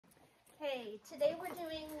Okay, today we're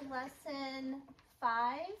doing lesson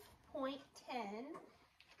 5.10,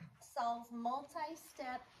 solve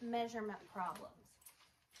multi-step measurement problems.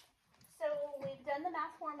 So we've done the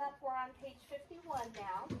math warm-up, we're on page 51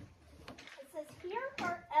 now. It says, here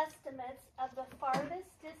are estimates of the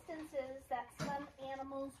farthest distances that some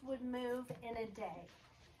animals would move in a day.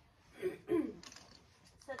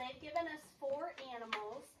 So they've given us 4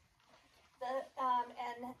 animals.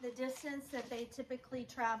 And the distance that they typically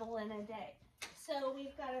travel in a day. So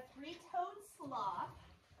we've got a 3-toed sloth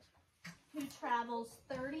who travels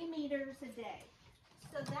 30 meters a day.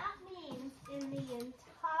 So that means in the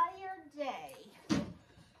entire day,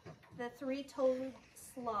 the 3-toed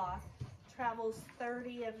sloth travels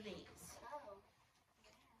 30 of these.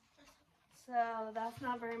 So that's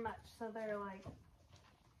not very much. So they're like,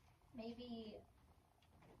 maybe.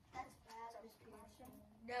 That's bad.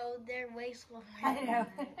 No, they're way slower. I know.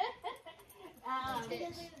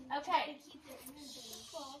 Okay.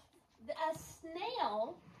 A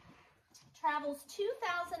snail travels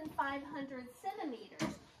 2,500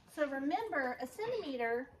 centimeters. So remember, a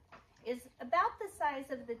centimeter is about the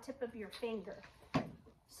size of the tip of your finger.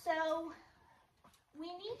 So we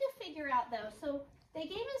need to figure out though. So they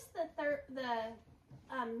gave us the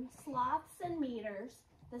sloths in meters,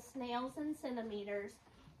 the snails in centimeters,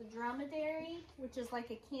 the dromedary, which is like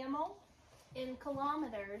a camel, in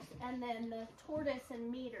kilometers, and then the tortoise in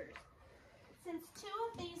meters. Since 2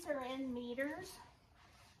 of these are in meters,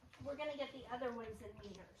 we're going to get the other ones in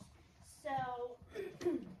meters. So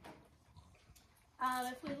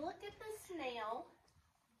if we look at the snail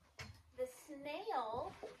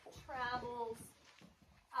travels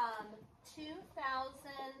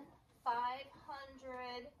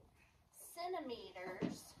 2,500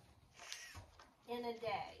 centimeters in a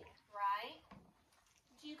day, right?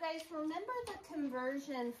 Do you guys remember the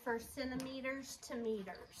conversion for centimeters to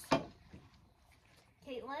meters? Caitlin?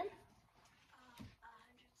 100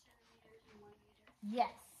 centimeters and 1 meter.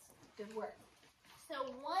 Yes, good work. So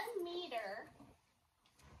 1 meter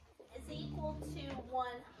is equal to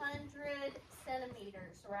 100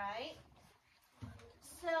 centimeters, right?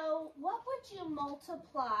 So what would you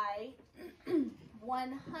multiply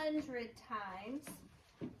 100 times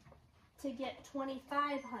to get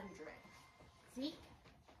 2,500? Zeke?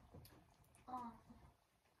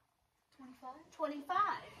 25? 25.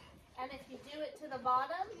 And if you do it to the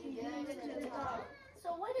bottom, you do it to the top. So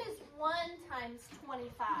what is 1 times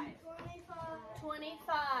 25? 25.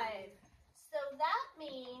 25. So that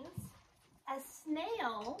means a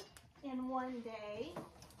snail in 1 day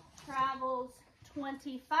travels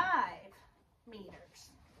 25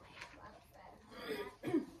 meters.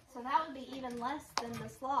 So that would be even less than the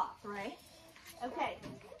sloth, right? Okay.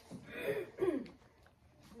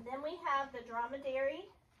 Then we have the dromedary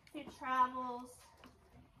who travels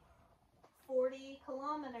 40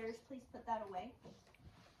 kilometers. Please put that away.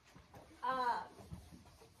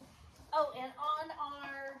 Oh, and on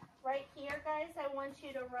our, right here, guys, I want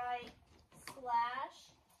you to write /25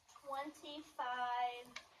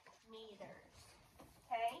 meters.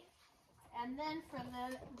 Okay? And then for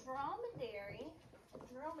the dromedary,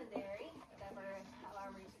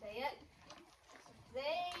 however you say it,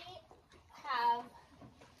 they have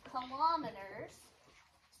kilometers.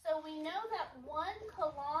 So we know that 1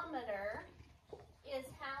 kilometer is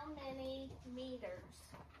how many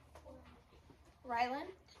meters? Rylan?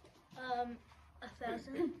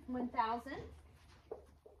 1,000. 1,000.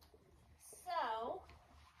 So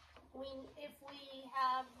if we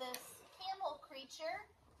have this camel creature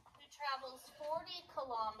who travels 40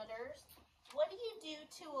 kilometers, what do you do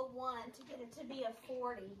to a 1 to get it to be a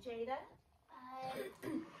 40, Jada?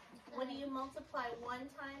 What do you multiply 1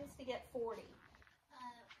 times to get 40?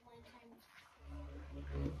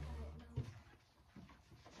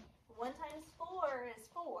 1 times 4 is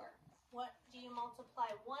 4. What do you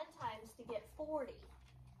multiply 1 times to get 40?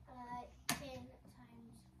 10 times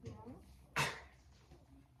 4.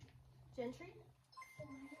 Gentry?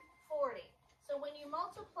 40. So when you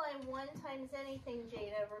multiply 1 times anything,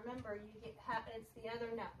 Jada, remember you it's the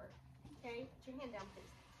other number. Okay? Put your hand down,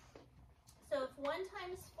 please. So if 1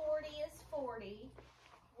 times 40 is 40,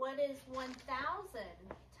 what is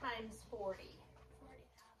 1,000 times 40?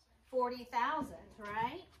 40,000,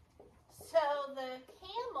 right? So the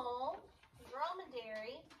camel,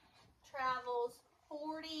 dromedary, travels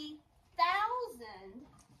 40,000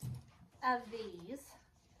 of these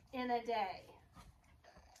in a day.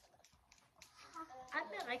 I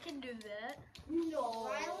bet I can do that. No.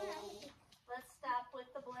 Let's stop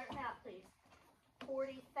with the blurt out, please.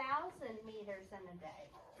 40,000 meters in a day.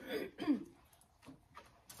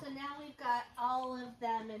 So now we've got all of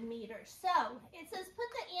them in meters. So it says put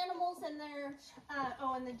the animals in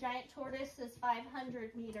and the giant tortoise is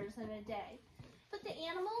 500 meters in a day. Put the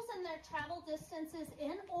animals and their travel distances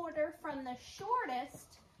in order from the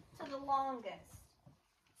shortest to the longest.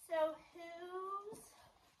 So whose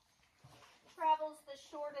travels the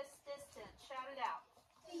shortest distance? Shout it out.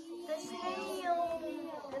 The snail.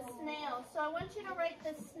 The snail. So I want you to write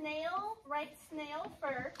the snail, write snail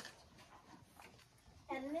first.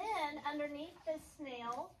 And then underneath the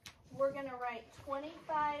snail, we're going to write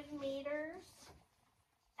 25 meters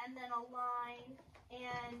and then a line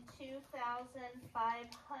and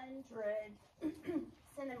 2,500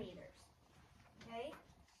 centimeters. Okay?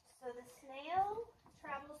 So the snail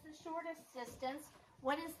travels the shortest distance.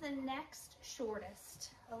 What is the next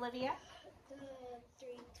shortest? Olivia? The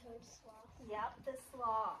three-toed sloth. Yep, the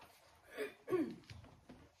sloth.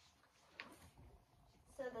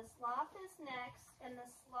 So the sloth is next, and the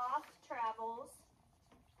sloth travels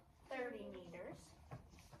 30 meters.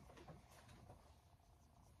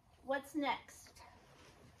 What's next?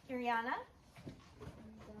 Iriana?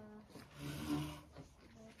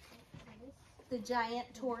 The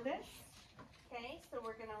giant tortoise. Okay, so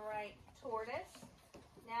we're going to write tortoise.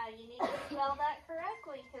 Now you need to spell that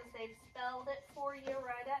correctly because they've spelled it for you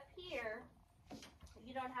right up here.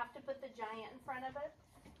 You don't have to put the giant in front of it.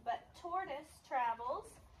 But tortoise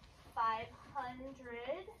travels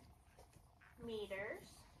 500 meters.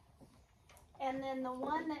 And then the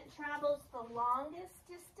one that travels the longest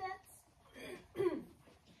distance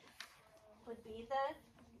would be the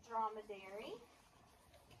dromedary.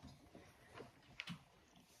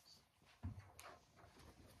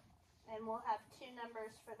 And we'll have two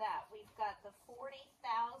numbers for that. We've got the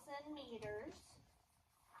 40,000 meters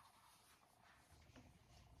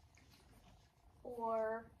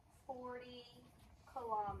or 40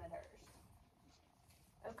 kilometers.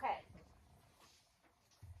 Okay.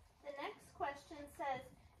 The next question says,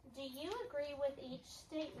 do you agree with each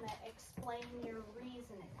statement? Explain your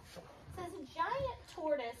reasoning. It says a giant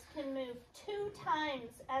tortoise can move 2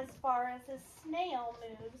 times as far as a snail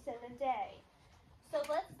moves in a day. So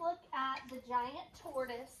let's look at the giant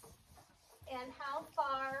tortoise and how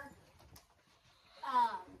far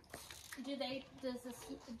does this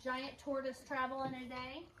giant tortoise travel in a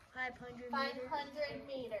day? 500 500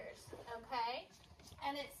 meters, okay?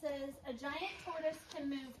 And it says a giant tortoise can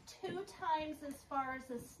move 2 times as far as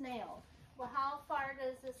a snail. Well, how far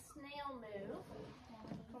does a snail move?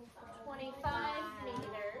 25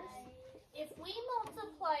 meters. If we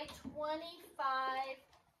multiply 25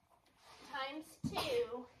 times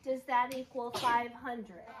 2, does that equal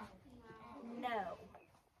 500? No.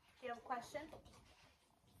 Do you have a question?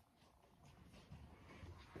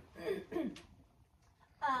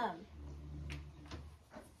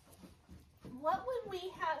 What would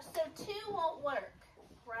we have? So 2 won't work,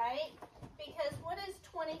 right? Because what is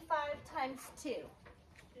 25 times 2?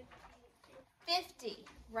 50,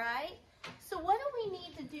 right? So what do we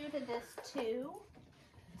need to do to this 2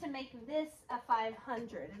 to make this a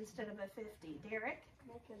 500 instead of a 50? Derek?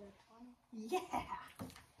 Make it a 20. Yeah.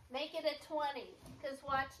 Make it a 20. Because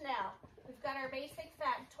watch now. We've got our basic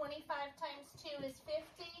fact. 25 times 2 is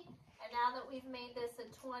 50. And now that we've made this a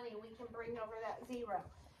 20, we can bring over that 0.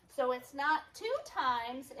 So it's not 2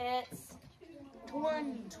 times, it's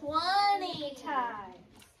 20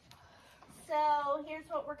 times. So here's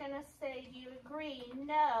what we're going to say. Do you agree?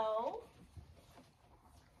 No.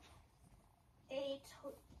 A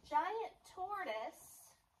giant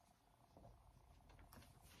tortoise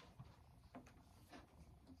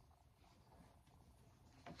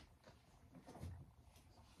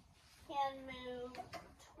can move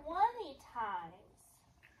 20 times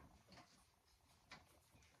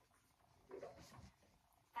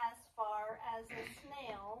as far as a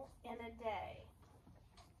snail in a day.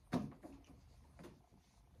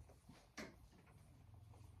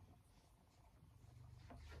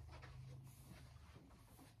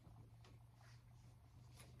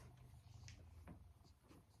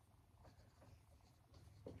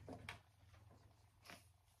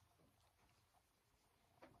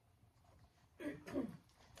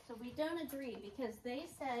 So we don't agree because they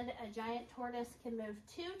said a giant tortoise can move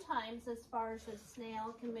 2 times as far as a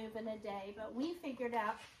snail can move in a day, but we figured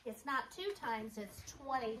out it's not 2 times, it's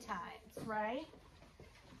 20 times, right?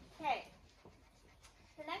 Okay.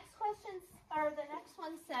 The next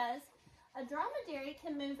one says, a dromedary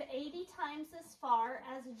can move 80 times as far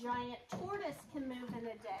as a giant tortoise can move in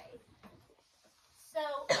a day.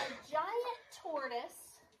 So a giant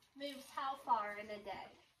tortoise moves how far in a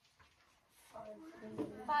day?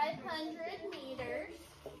 500 meters.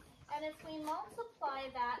 And if we multiply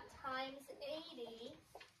that times 80,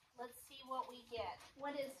 let's see what we get.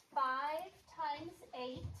 What is 5 times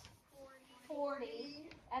 8?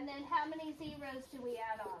 And then how many zeros do we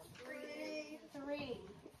add on? 3. 3.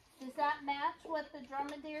 Does that match what the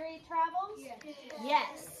dromedary travels? Yes.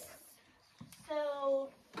 Yes. So,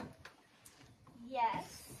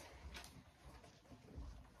 yes.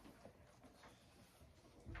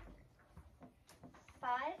 $500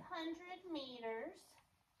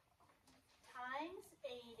 times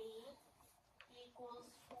 80 equals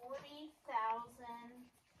 40,000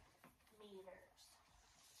 meters.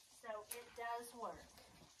 So it does work.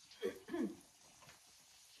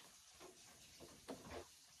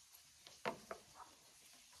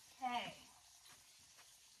 Okay.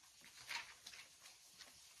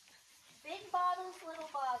 Big bottles, little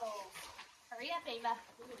bottles. Hurry up, Ava.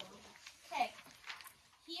 Okay.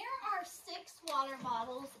 Here are 6 water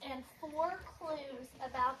bottles and 4 clues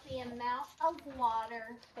about the amount of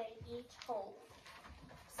water they each hold.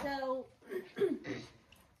 So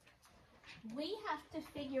we have to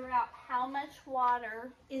figure out how much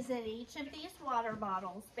water is in each of these water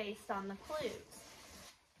bottles based on the clues.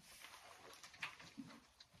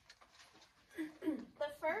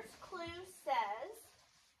 The first clue says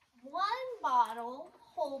 1 bottle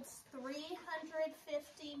holds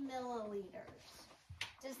 350 milliliters.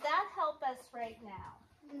 Does that help us right now?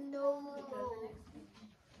 No.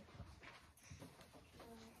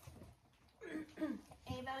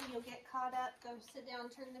 Ava, you'll get caught up. Go sit down,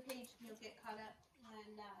 turn the page, and you'll get caught up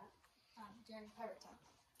during pirate time.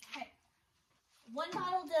 Okay. 1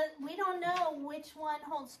 bottle does, we don't know which one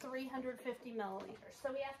holds 350 milliliters,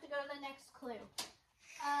 so we have to go to the next clue.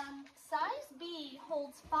 Size B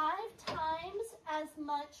holds 5 times as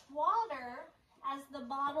much water as the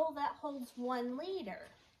bottle that holds 1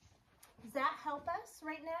 liter. Does that help us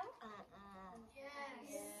right now?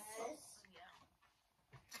 Yes.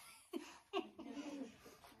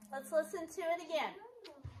 Let's listen to it again.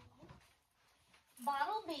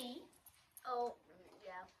 Bottle B, Oh,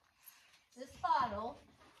 yeah. this bottle,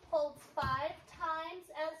 holds 5 times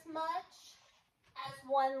as much as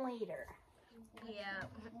 1 liter. Yeah.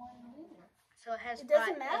 So it has. It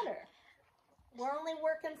doesn't matter. We're only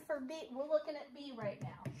working for B. We're looking at B right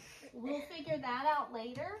now. We'll figure that out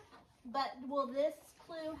later. But will this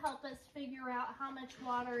clue help us figure out how much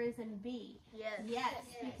water is in B? Yes.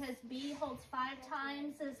 Yes, because B holds 5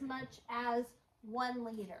 times as much as 1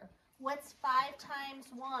 liter. What's 5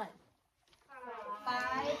 times 1?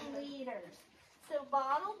 5 liters. So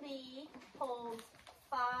bottle B holds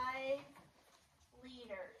 5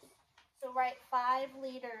 liters. So write 5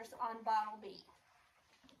 liters on bottle B.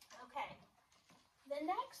 Okay. The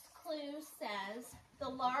next clue says the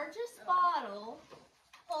largest bottle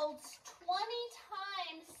holds 20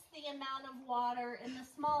 times the amount of water in the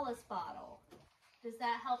smallest bottle. Does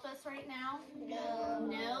that help us right now? No.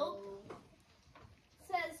 No. It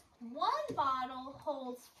says 1 bottle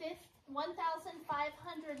holds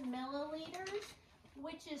 1,500 milliliters,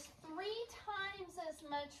 which is 3 times as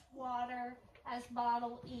much water as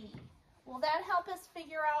bottle E. Will that help us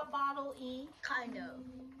figure out bottle E? Kind of.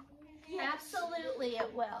 Absolutely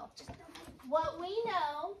it will. What we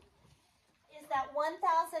know is that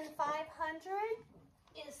 1,500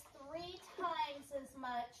 is 3 times as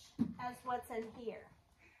much as what's in here.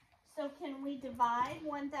 So can we divide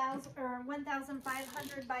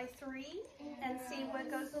 1,500 by 3 and see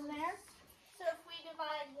what goes in there? So if we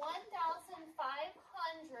divide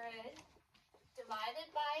 1,500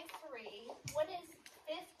 divided by 3, what is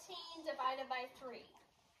 15 divided by 3?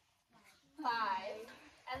 5.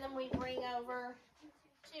 And then we bring over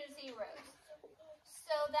 2 zeros.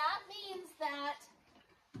 So that means that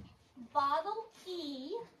bottle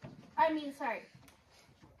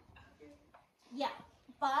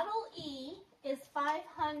bottle E is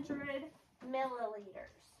 500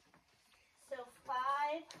 milliliters. So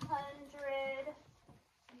 500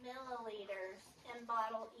 milliliters in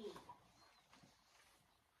bottle E.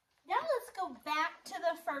 Now let's go back to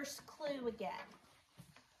the first clue again.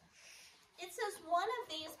 It says one of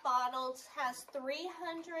these bottles has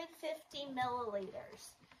 350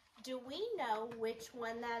 milliliters. Do we know which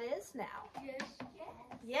one that is now? Yes.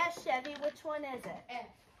 Yes, Chevy, which one is it? F.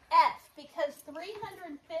 F, because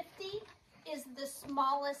 350 is the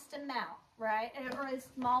smallest amount, right? Or is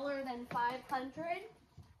smaller than 500.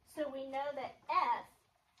 So we know that F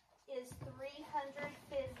is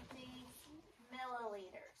 350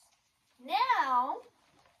 milliliters. Now,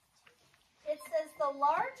 it says the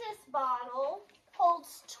largest bottle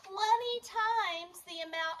holds 20 times the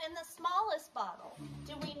amount in the smallest bottle.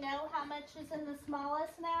 Do we know how much is in the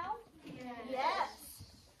smallest now? Yes.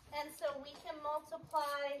 And so we can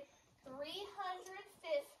multiply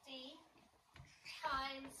 350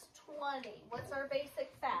 times 20. What's our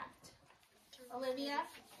basic fact? Olivia?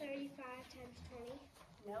 35 times 20.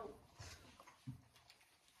 No.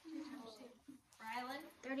 Rylan?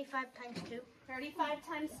 35 times 2. 35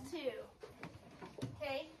 times 2.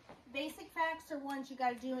 Okay, basic facts are ones you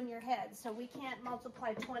got to do in your head. So we can't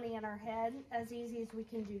multiply 20 in our head as easy as we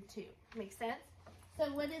can do 2. Make sense?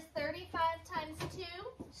 So what is 35 times 2?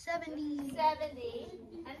 70. 70.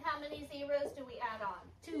 And how many zeros do we add on?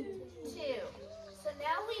 2. 2. So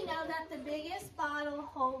now we know that the biggest bottle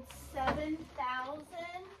holds 7,000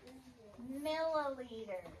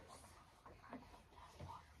 milliliters.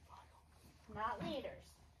 Not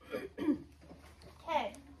liters.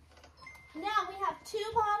 Okay. Now we have 2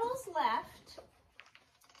 bottles left.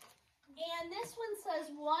 And this one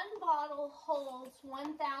says 1 bottle holds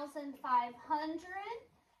 1,500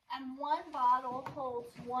 and 1 bottle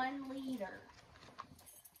holds 1 liter.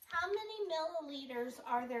 How many milliliters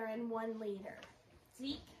are there in 1 liter?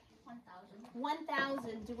 Zeke? 1,000.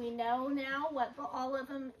 1,000. Do we know now what all of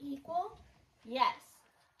them equal? Yes.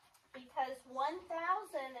 Because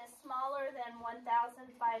 1,000 is smaller than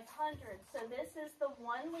 1,500. So this is the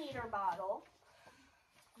 1 liter bottle.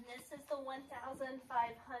 And this is the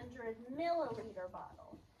 1,500 milliliter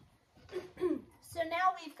bottle. So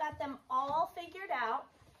now we've got them all figured out.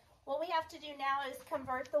 What we have to do now is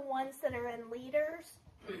convert the ones that are in liters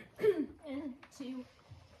into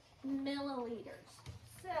milliliters.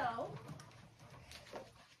 So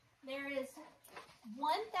there is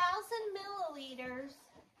 1,000 milliliters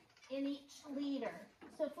in each liter.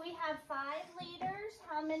 So if we have 5 liters,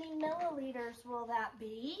 how many milliliters will that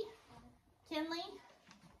be? Kinley?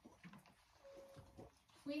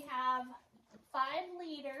 We have 5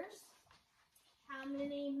 liters. How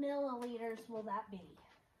many milliliters will that be?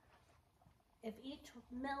 If each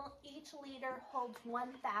liter holds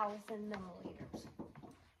 1,000 milliliters.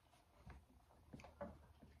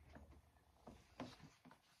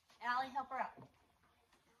 Allie, help her out.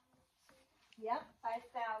 Yep,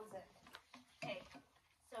 5,000. Okay,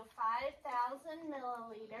 so 5,000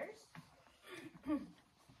 milliliters.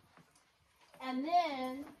 And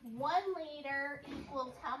then 1 liter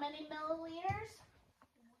equals how many milliliters?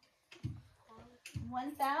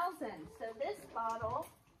 1,000. So this bottle,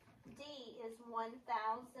 D, is 1,000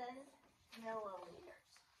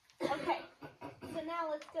 milliliters. Okay, so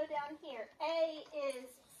now let's go down here. A is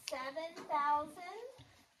 7,000.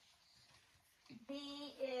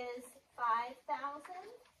 B is 5,000.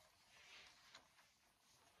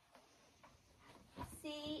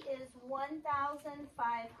 C is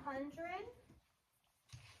 1,500.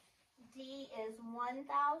 D is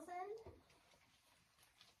 1,000.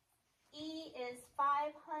 E is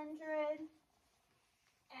 500.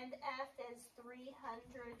 And F is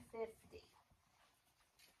 350.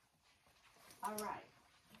 All right.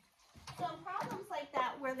 So in problems like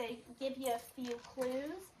that where they give you a few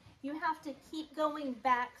clues, you have to keep going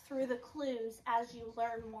back through the clues as you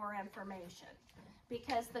learn more information.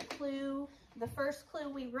 Because the first clue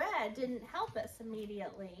we read didn't help us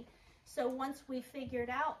immediately. So once we figured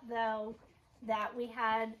out, though, that we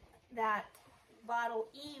had that bottle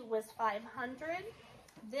E was 500,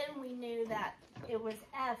 then we knew that it was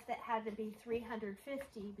F that had to be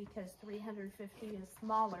 350 because 350 is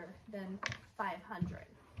smaller than 500.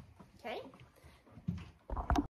 Okay?